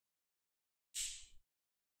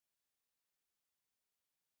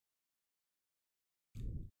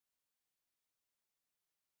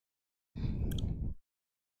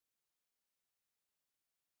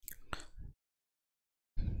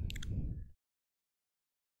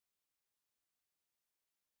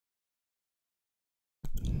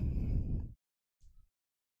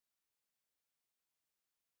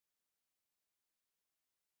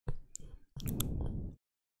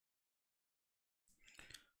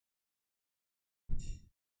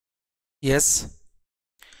Yes.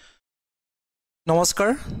 নমস্কাৰ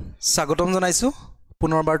স্বাগতম জনাইছো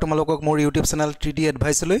পুনৰবাৰ তোমালোকক মোৰ YouTube চেনেল 3D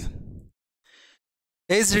Advice লৈ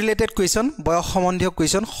এজ ৰিলেটেড কোৱেশ্চন বয়স সম্বন্ধীয়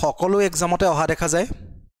কোৱেশ্চন সকলো এক্সামতে অহা দেখা যায়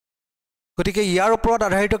গতিকে ইয়াৰ ওপৰত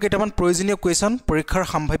আধাৰিত কেইটামান প্ৰয়োজনীয় কোৱেশ্চন পৰীক্ষাৰ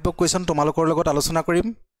সম্ভাৱ্য কোৱেশ্চন তোমালোকৰ লগত আলোচনা কৰিম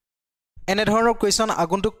এনে ধৰণৰ কোৱেশ্চন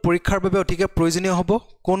আগন্তুক পৰীক্ষাৰ বাবে অতিকে প্ৰয়োজনীয় হ'ব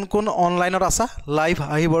কোন কোন অনলাইনত আছা লাইভ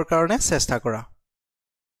আহিবৰ কাৰণে চেষ্টা কৰা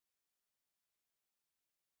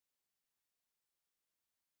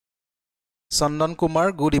Sandan Kumar,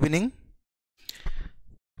 good evening.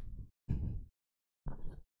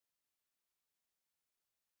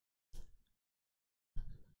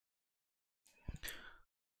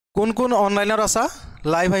 কোন অনলাইনত আছা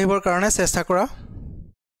লাইভ আহিবৰ কাৰণে চেষ্টা কৰা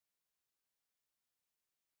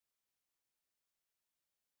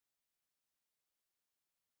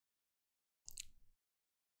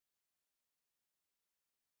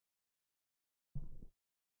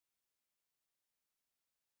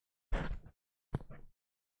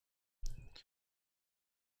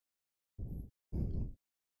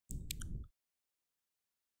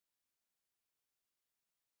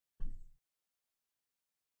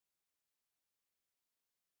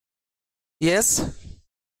Yes.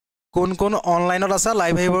 কোন অনলাইনত আছা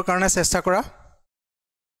লাইভ আহিবৰ কাৰণে চেষ্টা কৰা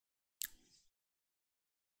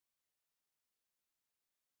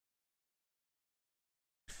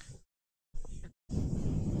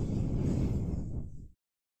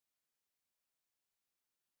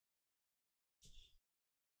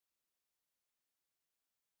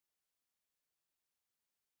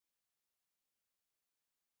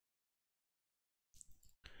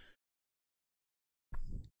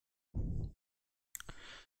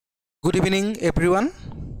Good evening everyone.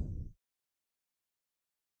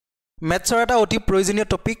 Mathsৰ এটা অতি প্ৰয়োজনীয়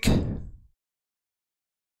টপিক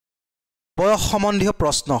বয়স সম্বন্ধীয়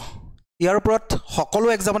প্ৰশ্ন ইয়াৰ ওপৰত সকলো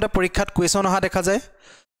এক্সামতে পৰীক্ষাত কোৱেশ্চন অহা দেখা যায়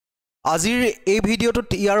আজিৰ এই ভিডিঅ'টোত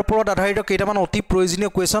ইয়াৰ ওপৰত আধাৰিত কেইটামান অতি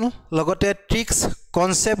প্ৰয়োজনীয় কোৱেশ্চন লগতে ট্ৰিক্স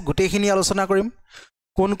কনসেপ্ট গোটেইখিনি আলোচনা কৰিম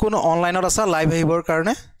কোন অনলাইনত আছা লাইভ আহিবৰ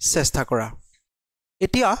কাৰণে চেষ্টা কৰা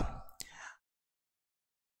এতিয়া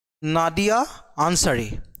নাদিয়া আনসাৰী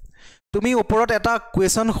তুমি ওপৰত এটা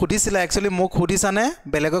কোৱেশ্চন খুদিছিলা একচুয়ালি মোক খুদিছানে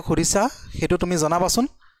বেলেগক খুদিছা হেতু তুমি জনাবাচোন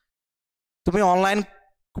তুমি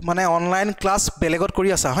অনলাইন ক্লাস বেলেগত কৰি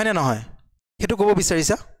আছা হয় নে নহয় হেতু ক'ব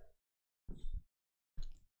বিচাৰিছা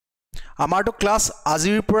আমাৰটো ক্লাস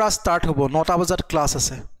আজিৰ পৰা ষ্টাৰ্ট হ'ব 9টা বজাত ক্লাস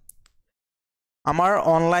আছে আমাৰ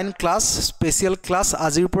অনলাইন ক্লাস স্পেশাল ক্লাস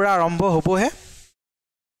আজিৰ পৰা আৰম্ভ হ'বহে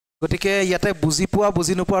গতিকে ইয়াতে বুজি পোৱা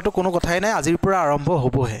বুজি নোপোৱাটো কোনো কথাই নাই আজিৰ পৰা আৰম্ভ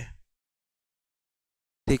হ'বহে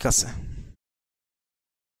ঠিক আছে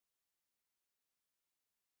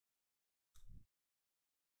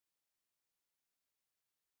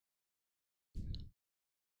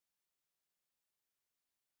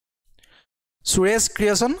সুৰেশ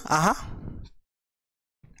ক্ৰিয়েশন আহা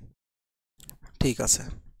ঠিক আছে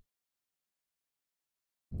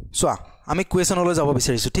সোয়া আমি কোৱেশ্চনলৈ যাব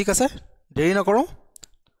বিচাৰিছো ঠিক আছে দেৰি নকৰো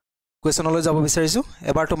কোৱেশ্চনলৈ যাব বিচাৰিছো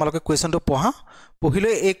এবাৰ তোমালোকে কোৱেশ্চনটো পঢ়া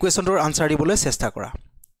পঢ়িলৈ এই কোৱেশ্চনটোৰ আনসাৰ দিবলৈ চেষ্টা কৰা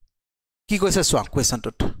কি কৈছে সোয়া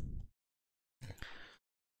কোৱেশ্চনটোত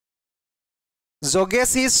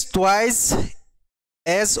Jogesh is twice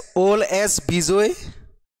as old as Bijoy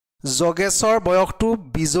Jogeshৰ বয়সটো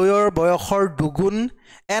বিজয়ৰ বয়সৰ দুগুণ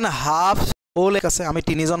and half old আছে আমি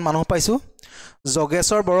তিনিজন মানুহ পাইছো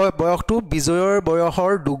Jogeshৰ বয়সটো বিজয়ৰ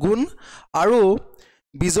বয়সৰ দুগুণ আৰু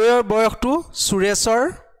বিজয়ৰ বয়সটো সুৰেশৰ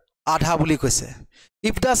আধা বুলি কৈছে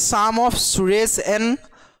if the sum of Suresh and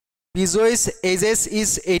Bijoy's ages is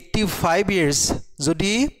 85 years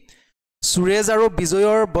যদি সুৰেশ আৰু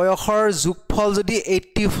বিজয়ৰ বয়সৰ যোগফল যদি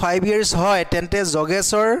 85 years হয় তেন্তে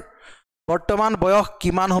Jogeshৰ বৰ্তমান বয়স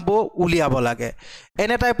কিমান হ'ব উলিয়াব লাগে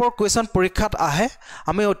এনে টাইপৰ কোৱেশ্চন পৰীক্ষাত আহে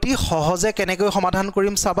আমি অতি সহজে কেনেকৈ সমাধান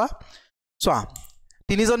কৰিম চাবা চোৱা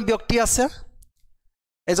তিনিজন ব্যক্তি আছে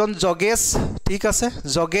এজন যোগেশ ঠিক আছে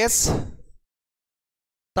যোগেশ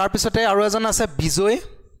তাৰ পিছতে আৰু এজন আছে বিজয়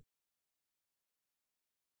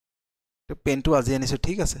পেনটো আজি আনিছো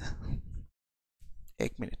ঠিক আছে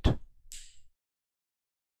 1 মিনিট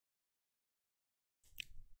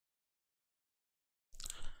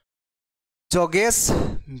যোগেশ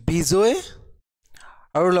বিজয়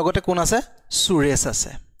আৰু লগতে কোন আছে সুৰেশ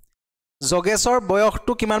আছে যোগেশৰ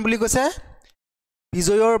বয়সটো কিমান বুলি কৈছে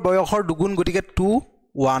বিজয়ৰ বয়সৰ দুগুণ গতিকে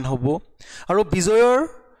 21 হ'ব আৰু বিজয়ৰ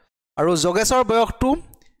আৰু যোগেশৰ বয়সটো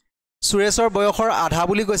সুৰেশৰ বয়সৰ আধা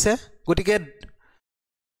বুলি কৈছে গতিকে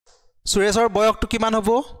সুৰেশৰ বয়সটো কিমান হ'ব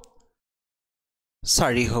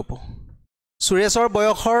 4 হ'ব সুৰেশৰ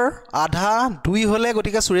বয়সৰ আধা 2 হলে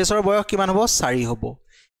গতিকে সুৰেশৰ বয়স কিমান হ'ব 4 হ'ব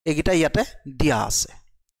এইগিটা ইয়াতে দিয়া আছে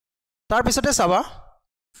তাৰ পিছতে চাবা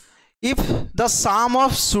if the sum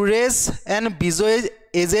of Suresh and Bijoy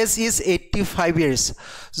ages is 85 years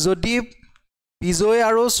যদি বিজয়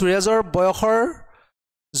আৰু সুৰেশৰ বয়সৰ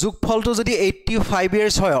যোগফলটো যদি 85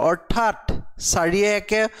 years হয় অৰ্থাৎ 4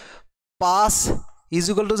 একে 5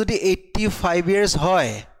 ইকুৱেল টু যদি 85 years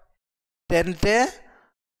হয় তেন্তে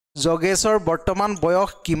যোগেশৰ বৰ্তমান বয়স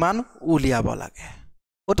কিমান উলিয়াব লাগে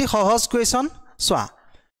অতি সহজ কোৱেশ্চন চোৱা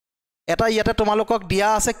এটা ইয়াতে তোমালোকক দিয়া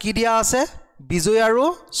আছে কি দিয়া আছে বিজয় আৰু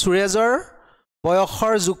সুৰেশৰ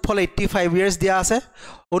বয়সৰ যোগফল 85 years দিয়া আছে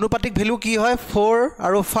অনুপাতিক ভ্যালু কি হয় 4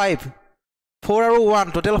 আৰু 5 4 আৰু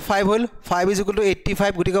 1 টোটাল 5 হল 5 ইকুৱেল টু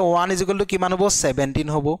 85 গতিকে 1 ইকুৱেল টু কিমান হ'ব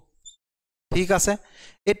 17 হ'ব ঠিক আছে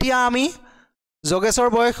এতিয়া আমি যোগেশৰ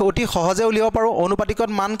বয়স অতি সহজে উলিয়াব পাৰো অনুপাতিকত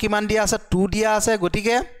মান কিমান দিয়া আছে 2 দিয়া আছে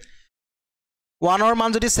গতিকে 1 ৰ মান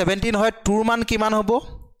যদি 17 হয় 2 ৰ মান কিমান হ'ব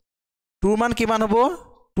 2 ৰ মান কিমান হ'ব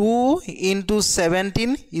 2 into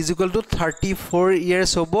 17 is equal to 34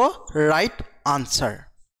 years হ'ব right answer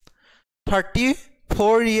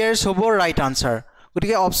 34 years হ'ব right answer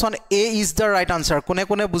গতিকে option A is the right answer কোনে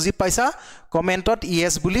কোনে বুজি পাইছা কমেন্টত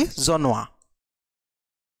yes বুলি জনোৱা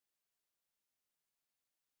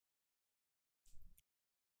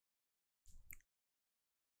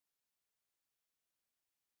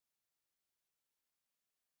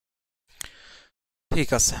ঠিক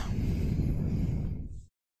আছে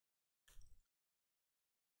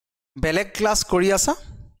বেলেগ ক্লাস কৰি আছা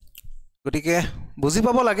গতিকে বুজি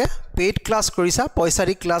পাব লাগে পেইড ক্লাস কৰিছা পইচা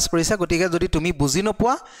দি ক্লাস কৰিছা গতিকে যদি তুমি বুজি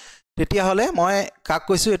নপোৱা তেতিয়া হলে মই কাক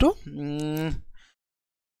কৈছো এটো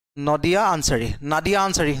নাদিয়া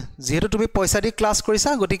আনসাৰী যেহেতু তুমি পইচা দি ক্লাস কৰিছা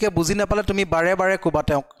গতিকে বুজি নাপালে তুমি বাৰে বাৰে কবা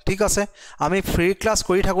তেওঁক ঠিক আছে আমি ফ্ৰী ক্লাস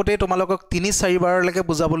কৰি থাকোতে তোমালোকক 3-4 বাৰলৈকে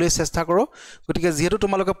বুজাবলৈ চেষ্টা কৰো গতিকে যেহেতু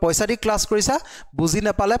তোমালোকে পইচা দি ক্লাস কৰিছা বুজি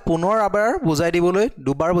নাপালে পুনৰ আবাৰ বুজাই দিবলৈ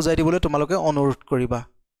দুবাৰ বুজাই দিবলৈ তোমালোকে অনুৰোধ কৰিবা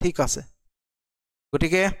ঠিক আছে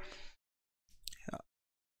গতিকে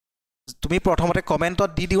তুমি প্ৰথমতে কমেন্টত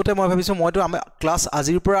দি দিওতে মই ভাবিছো মইতো আমি ক্লাস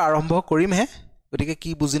আজিৰ পৰা আৰম্ভ কৰিম হে গতিকে কি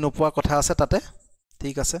বুজি নপোৱা কথা আছে তাতে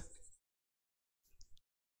ঠিক আছে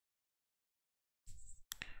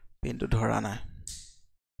পিনটো ধৰা নাই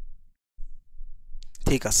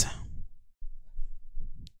ঠিক আছে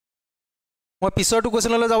মই পিছৰটো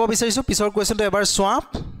কোৱেশ্চনলৈ যাব বিচাৰিছো পিছৰ কোৱেশ্চনটো এবাৰ চোৱা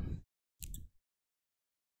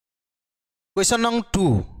কোৱেশ্চন নং 2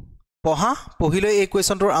 পঢ়িলৈ এই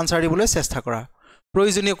কোৱেশ্চনটোৰ আনসাৰ দিবলৈ চেষ্টা কৰা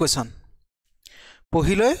প্ৰয়োজনীয় কোৱেশ্চন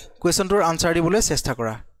পঢ়িলৈ কোৱেশ্চনটোৰ আনসাৰ দিবলৈ চেষ্টা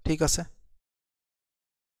কৰা ঠিক আছে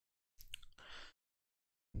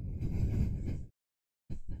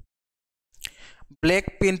ব্লেক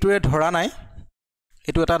পেনটোৱে ধৰা নাই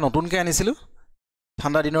এটো এটা নতুনকৈ আনিছিলো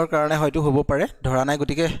ঠাণ্ডা দিনৰ কাৰণে হয়তো হ'ব পাৰে ধৰা নাই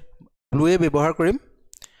গতিকে ব্লুৱে ব্যৱহাৰ কৰিম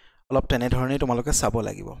অলপ তেনে ধৰণে তোমালোকে চাব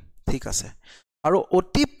লাগিব ঠিক আছে আৰু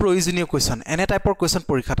অতি প্ৰয়োজনীয় কোৱেশ্চন এনে টাইপৰ কোৱেশ্চন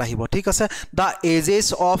পৰীক্ষাত আহিব ঠিক আছে দা edges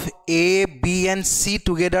of A B and C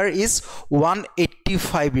together is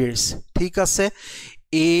 185 years ঠিক আছে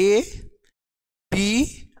A B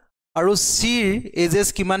আৰু C এজেস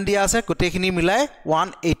কিমান দিয়া আছে গোটেইখিনি মিলাই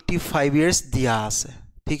 185 years দিয়া আছে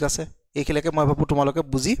ঠিক আছে এইখিলৈকে মই ভাবো তোমালোকে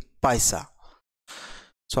বুজি পাইছা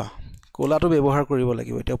চোৱা কোলাটো ব্যৱহাৰ কৰিব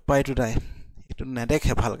লাগিব এটা উপায়টো নাই এটো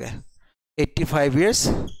নেদেখে ভালকে 85 years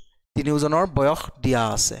তিনিজনৰ বয়স দিয়া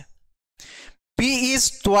আছে B is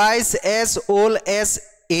twice as old as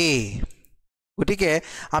A গতিকে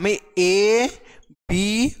আমি A B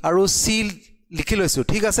আৰু C লিখি লৈছো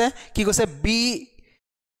ঠিক আছে কি কৈছে B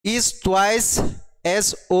is twice as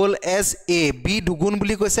old as A B দুগুণ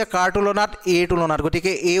বুলি কৈছে কাৰ তুলনাত A তুলনাত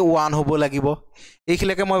গতিকে A 1 হ'ব লাগিব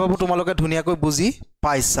এইখিলৈকে মই ভাবো তোমালোকে ধুনিয়াকৈ বুজি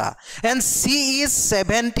পাইছা and C is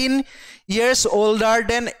 17 years older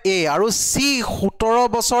than A আৰু C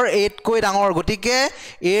 17 বছৰ 8 কৈ ডাঙৰ গতিকে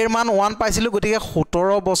A ৰ মান 1 পাইছিলো গতিকে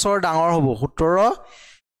 17 বছৰ ডাঙৰ হ'ব 17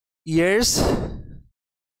 years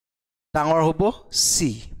ডাঙৰ হ'ব C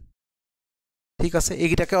ঠিক আছে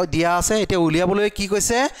এইগিটাকে দিয়া আছে এতিয়া উলিয়াবলৈ কি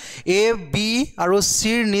কৈছে A B আৰু C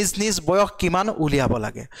ৰ নিজ নিজ বয়স কিমান উলিয়াব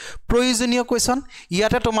লাগে প্ৰয়োজনীয় কোৱেশ্চন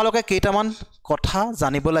ইয়াতে তোমালোকে কেইটামান কথা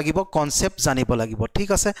জানিব লাগিব কনসেপ্ট জানিব লাগিব ঠিক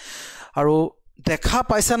আছে আৰু দেখা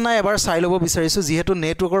পাইছা না এবাৰ চাই লব বিচাৰিছো যেহেতু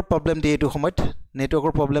নেটৱৰ্কৰ প্ৰবলেম দিয়ে এটো সময়ত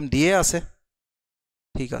নেটৱৰ্কৰ প্ৰবলেম দিয়ে আছে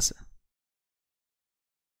ঠিক আছে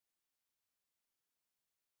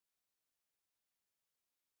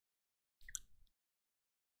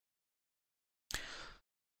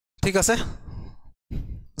ঠিক আছে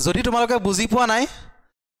যদি তোমালোকে বুজি পোৱা নাই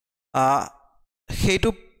হেইটো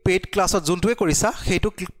পেইড ক্লাছত যোনটোৱে কৰিছা হেইটো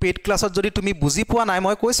পেইড ক্লাছত যদি তুমি বুজি পোৱা নাই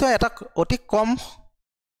মই কৈছো এটা অতি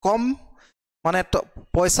কম মানে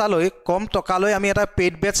পইচা লৈ কম টকা লৈ আমি এটা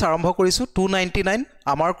পেইড বেটছ আৰম্ভ কৰিছোঁ 299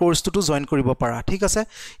 আমাৰ কোৰ্সটো জয়েন কৰিব পাৰা ঠিক আছে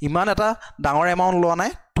ইমান এটা ডাঙৰ এমাউন্ট লোৱা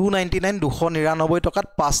নাই 299 299 টকাত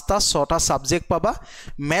 5টা 6টা সাবজেক্ট পাবা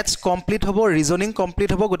ম্যাথছ কমপ্লিট হ'ব ৰিজনিং কমপ্লিট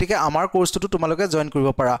হ'ব গতিকে আমাৰ কোৰ্সটো তোমালোকে জয়েন কৰিব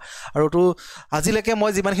পাৰা আৰু তো আজিলৈকে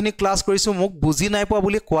মই যিমানখিনি ক্লাস কৰিছোঁ মোক বুজি নাই পোৱা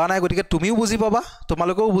বুলি কোৱা নাই গতিকে তুমিও বুজি পাবা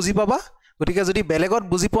তোমালোকেও বুজি পাবা গতিকে যদি বেলেগত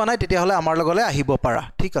বুজি পোৱা নাই তেতিয়া হলে আমাৰ লগলে আহিব পাৰা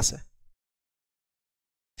ঠিক আছে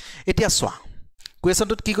এতিয়া চোৱা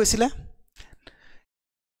কুৱেশ্যনটোত কি কৈছিলে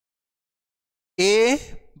এ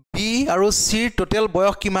বি আৰু সিৰ টোটাল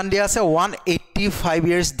বয়স কিমান দিয়া আছে 185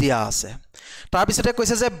 ইয়াৰ্স দিয়া আছে তাৰ পিছতে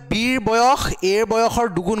কৈছে যে বিৰ বয়স এৰ বয়সৰ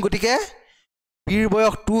দুগুণ গতিকে বিৰ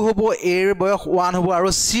বয়স 2 হ'ব এৰ বয়স 1 হ'ব আৰু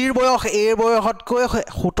সিৰ বয়স এৰ বয়সতকৈ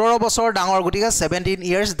 17 বছৰ ডাঙৰ গতিকে 17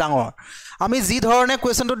 ইয়াৰ্স ডাঙৰ আমি যি ধৰণে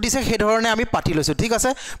কুৱেশ্যনটো দিছে সেই ধৰণে আমি পাতি লৈছো ঠিক আছে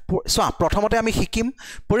চোৱা প্ৰথমতে আমি শিকিম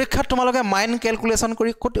পৰীক্ষাত তোমালোকে মাইন্ড ক্যালকুলেশন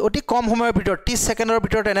কৰি অতি কম সময়ৰ ভিতৰত 30 সেকেন্ডৰ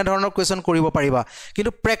ভিতৰত এনে ধৰণৰ কুৱেশ্যন কৰিব পাৰিবা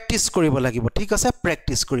কিন্তু প্ৰেক্টিস কৰিব লাগিব ঠিক আছে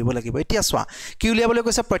প্ৰেক্টিস কৰিব লাগিব এতিয়া চোৱা কি উলিয়াবলৈ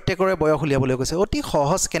কৈছে প্ৰত্যেকৰে বয়স উলিয়াবলৈ কৈছে অতি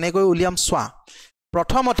সহজ কেনেকৈ উলিয়াম চোৱা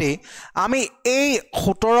প্ৰথমতে আমি এই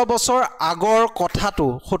 17 বছৰ আগৰ কথাটো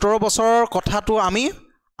 17 বছৰৰ কথাটো আমি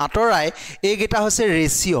আতৰাই এইগিটা হৈছে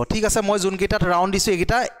ৰেশিও ঠিক আছে মই যোন গিটাত ৰাউন্ড দিছো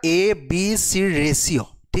এইগিটা এ বি সি ৰেশিও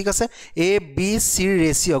ঠিক আছে এ বি সি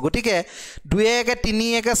ৰেশিও গটিকে 2 1 3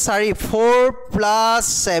 1 4 4 প্লাস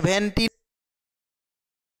 70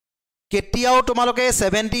 কেতিয়াও তোমালোকে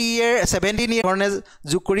 17 ইয়াৰ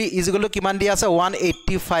যোগ কৰি ইজিকল কিমান দিয়া আছে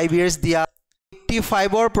 185 ইয়াৰ্স দিয়া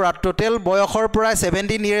 85 ৰ পৰা টোটাল বয়সৰ পৰা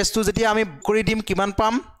 17 ইয়াৰ্স টু যেতিয়া আমি কৰি দিম কিমান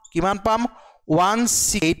পাম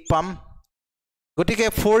 168 পাম গটিকে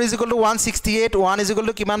 4 168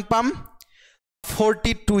 1 কিমান পাম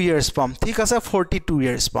 42 ইয়াৰ্স পাম ঠিক আছে 42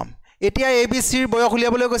 ইয়াৰ্স পাম এতিয়া এ বি সিৰ বয়স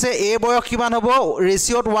উলিয়াবলৈ কৈছে এ বয়স কিমান হ'ব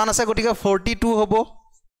ৰেশিওত 1 আছে গটিকে 42 হ'ব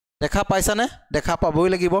দেখা পাইছা নে দেখা পাবই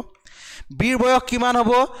লাগিব বিৰ বয়স কিমান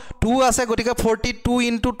হ'ব 2 আছে গটিকে 42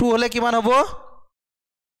 * 2 হলে কিমান হ'ব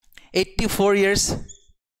 84 ইয়াৰ্স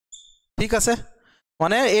ঠিক আছে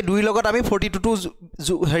মানে এই দুই লগত আমি 42 টো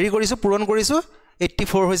হেৰি কৰিছো পূৰণ কৰিছো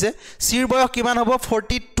 84 হৈছে সিৰ বয়স কিমান হ'ব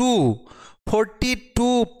 42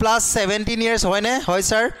 প্লাস 17 ইয়াৰ্স হয় নে হয়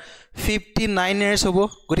স্যাৰ 59 ইয়াৰ্স হ'ব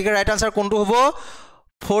গটিকে ৰাইট আনসাৰ কোনটো হ'ব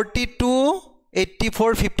 42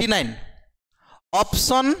 84 59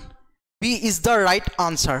 option B is the right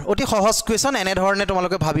answer অতি সহজ কুৱেশ্যন এনে ধৰণে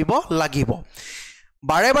তোমালোকে ভাবিব লাগিব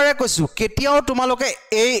বাৰে বাৰে কৈছো কেতিয়াও তোমালোকে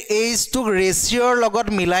এই এজ টু ৰেশিওৰ লগত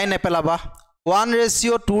মিলাই নেপেলাবা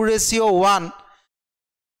 1:2:1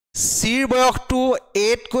 সিৰ বয়সটো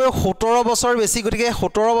 8 কৈ 17 বছৰ বেছি গতিকে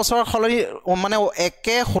 17 বছৰ খলনি মানে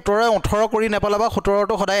একে 17 18 কৰি নেপেলাবা 17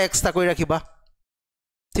 টো সদায় এক্সট্ৰা কৰি ৰাখিবা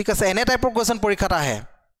ঠিক আছে এনে টাইপৰ কোৱেশ্যন পৰীক্ষাত আহে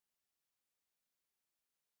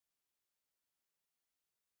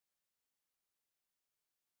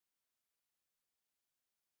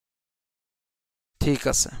ঠিক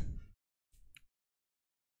আছে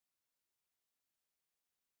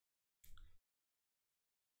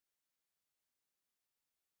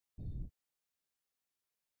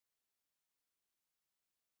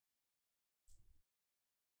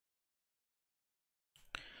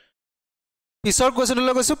পিছৰ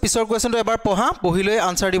কুৱেশ্যনলৈ গৈছো পিছৰ কুৱেশ্যনটো এবাৰ পঢ়া পঢ়িলৈ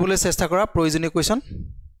আনসাৰ দিবলৈ চেষ্টা কৰা প্ৰয়োজনীয় কুৱেশ্যন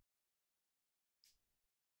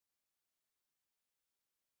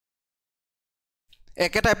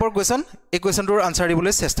একে টাইপৰ কুৱেশ্যন এই কুৱেশ্যনটোৰ আনসাৰ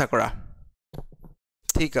দিবলৈ চেষ্টা কৰা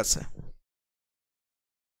ঠিক আছে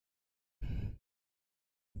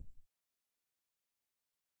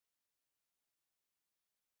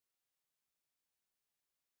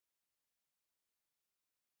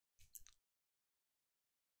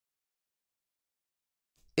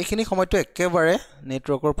এইখিনি সময়টো একেবাৰে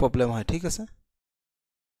নেটৱৰ্কৰ প্ৰবলেম হয় ঠিক আছে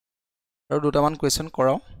আৰু দুটামান কুৱেশ্যন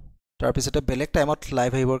কৰাও তাৰ পিছতে বেলেগ টাইমত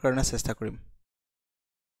লাইভ আহিবৰ কাৰণে চেষ্টা কৰিম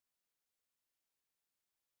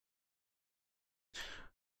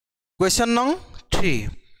Question number 3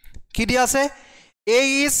 কি দিয়া আছে A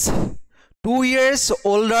is 2 years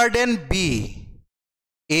older than B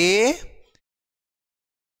A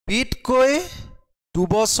বিতকৈ 2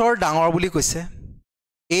 বছৰ ডাঙৰ বুলি কৈছে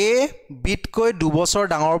A বিতকৈ 2 বছৰ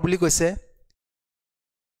ডাঙৰ বুলি কৈছে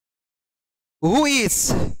Who is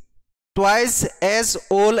twice as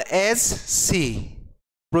old as C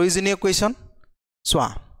প্ৰয়োজনীয় question চোৱা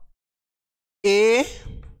A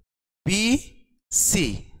B C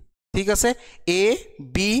ঠিক আছে A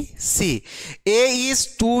B C A is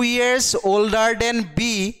 2 years older than B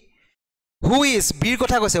who is B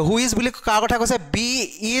কথা কৈছে who is বুলি কাৰ কথা কৈছে B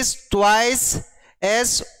is twice as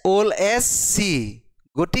old as C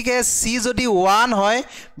গটিকে C যদি 1 হয়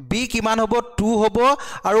B কিমান হ'ব 2 হ'ব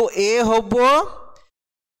আৰু A হ'ব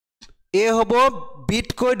A হ'ব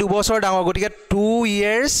বিতকৈ 2 বছৰ ডাঙৰ গতিকে 2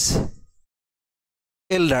 years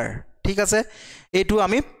elder ঠিক আছে এইটো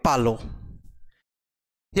আমি পালো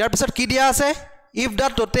ইয়াৰ পিছত কি দিয়া আছে if the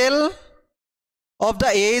total of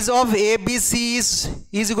the age of ABC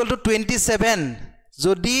is equal to 27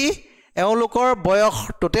 যদি এওঁলোকৰ বয়স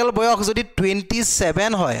টোটাল বয়স যদি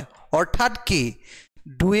 27 হয় অৰ্থাৎ কি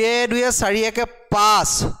 2 4 একে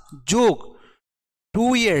 5 যোগ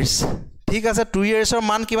 2 years ঠিক আছে 2 yearsৰ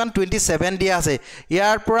মান কিমান 27 দিয়া আছে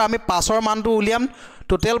ইয়াৰ পৰা আমি 5ৰ মানটো উলিয়াম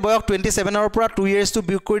টোটাল বয়স 27ৰ পৰা 2 years টো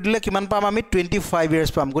বিয়োগ কৰি দিলে কিমান পাম আমি 25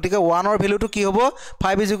 years পাম গতিকে 1ৰ ভ্যালুটো কি হ'ব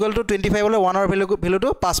 5 = 25 হলে 1ৰ ভ্যালুটো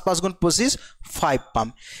 5 5 গুণ 25 5 পাম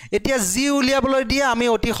এতিয়া জি উলিয়াবলৈ দিয়ে আমি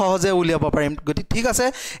অতি সহজে উলিয়াব পাৰিম গতি ঠিক আছে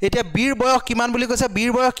এতিয়া বীৰ বয়স কিমান বুলি কৈছে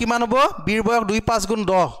বীৰ বয়স কিমান হ'ব বীৰ বয়স 2 5 গুণ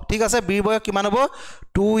 10 ঠিক আছে বীৰ বয়স কিমান হ'ব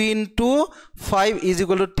 2 * 5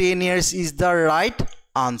 = 10 years is the right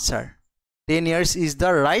answer 10 years is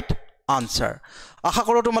the right answer আশা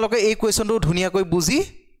কৰো তোমালোকে এই কোৱেশ্চনটো ধুনিয়াকৈ বুজি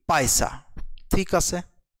পাইছা ঠিক আছে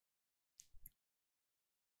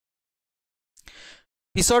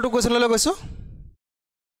পিছৰটো কোৱেশ্চনলৈ গৈছো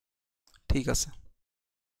ঠিক আছে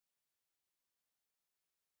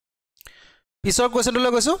পিছৰ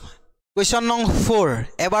কোৱেশ্চনলৈ গৈছো কোৱেশ্চন নং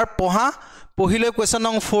 4 এবাৰ পঢ়িলৈ কোৱেশ্চন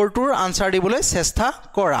নং 4 টোৰ আনসাৰ দিবলৈ চেষ্টা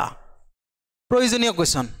কৰা প্ৰয়োজনীয়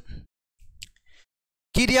কোৱেশ্চন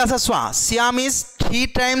কি দিয়া আছে চোৱা Syam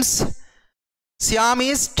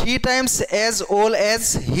is 3 times as old as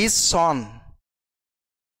his son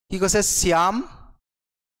কি কৈছে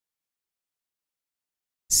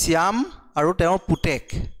Syam আৰু তেওঁৰ পুতেক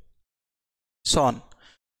son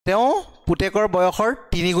তেওঁ পুতেকৰ বয়সৰ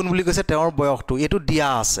 3 গুণ বুলি কৈছে তেওঁৰ বয়সটো এটো দিয়া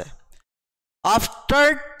আছে after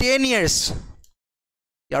 10 years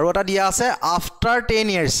আৰু এটা দিয়া আছে after 10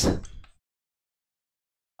 years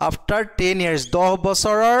 10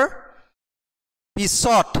 বছৰৰ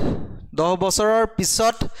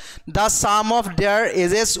পিছত the sum of their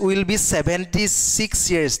ages will be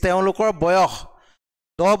 76 years তেওঁলোকৰ বয়স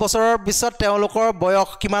 10 বছৰৰ পিছত তেওঁলোকৰ বয়স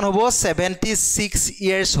কিমান হ'ব 76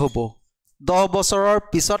 years হ'ব 10 বছৰৰ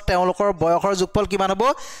পিছত তেওঁলোকৰ বয়সৰ যোগফল কিমান হ'ব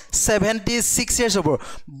 76 years হ'ব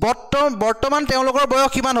বৰ্তমান তেওঁলোকৰ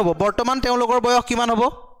বয়স কিমান হ'ব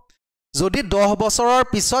যদি 10 বছৰৰ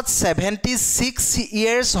পিছত 76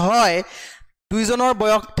 years হয় দুইজনৰ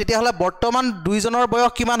বয়স তেতিয়া হলে বৰ্তমান দুইজনৰ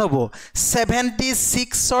বয়স কিমান হ'ব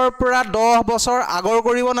 76 ৰ পৰা 10 বছৰ আগৰ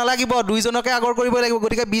কৰিব নালাগিব দুইজনকে আগৰ কৰিব লাগিব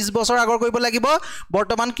গতিকে 20 বছৰ আগৰ কৰিব লাগিব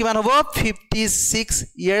বৰ্তমান কিমান হ'ব 56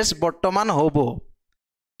 years বৰ্তমান হ'ব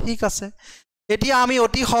ঠিক আছে এতিয়া আমি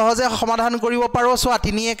অতি সহজে সমাধান কৰিব পাৰো চোৱা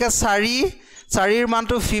 3 1 4 4ৰ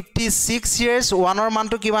মানটো 56 years 1ৰ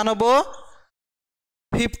মানটো কিমান হ'ব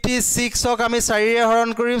 56 ক আমি 4 ৰে হৰণ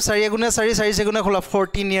কৰিম 4 গুণে 4 4 গুণে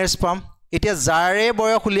 14 years পাম এতিয়া যাৰে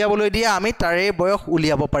বয়স উলিয়াবলৈ দিয়ে আমি তাৰে বয়স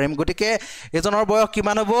উলিয়াব পাৰিম গতিকে এজনৰ বয়স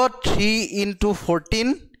কিমান হ'ব 3 *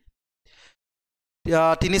 14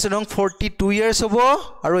 42 years হ'ব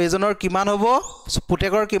আৰু এজনৰ কিমান হ'ব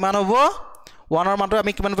পুতেকৰ কিমান হ'ব 1ৰ মানটো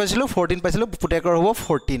আমি কিমান পাইছিলো 14 পাইছিলো পুতেকৰ হ'ব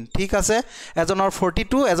 14 ঠিক আছে এজনৰ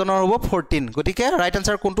 42 এজনৰ হ'ব 14 গতিকে ৰাইট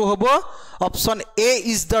আনসাৰ কোনটো হ'ব option A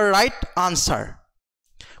is the right answer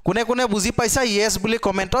কোনে কোনে বুজি পাইছা ইয়েস বুলি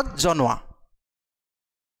কমেন্টত জনোৱা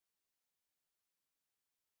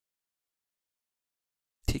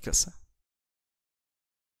ঠিক আছে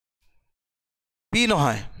বি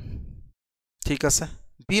নহয় ঠিক আছে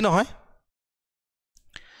বি নহয়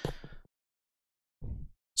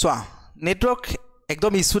চোৱা নেটৱৰ্ক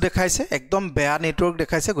একদম ইস্যু দেখাইছে একদম বেয়া নেটৱৰ্ক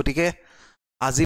দেখাইছে গতিকে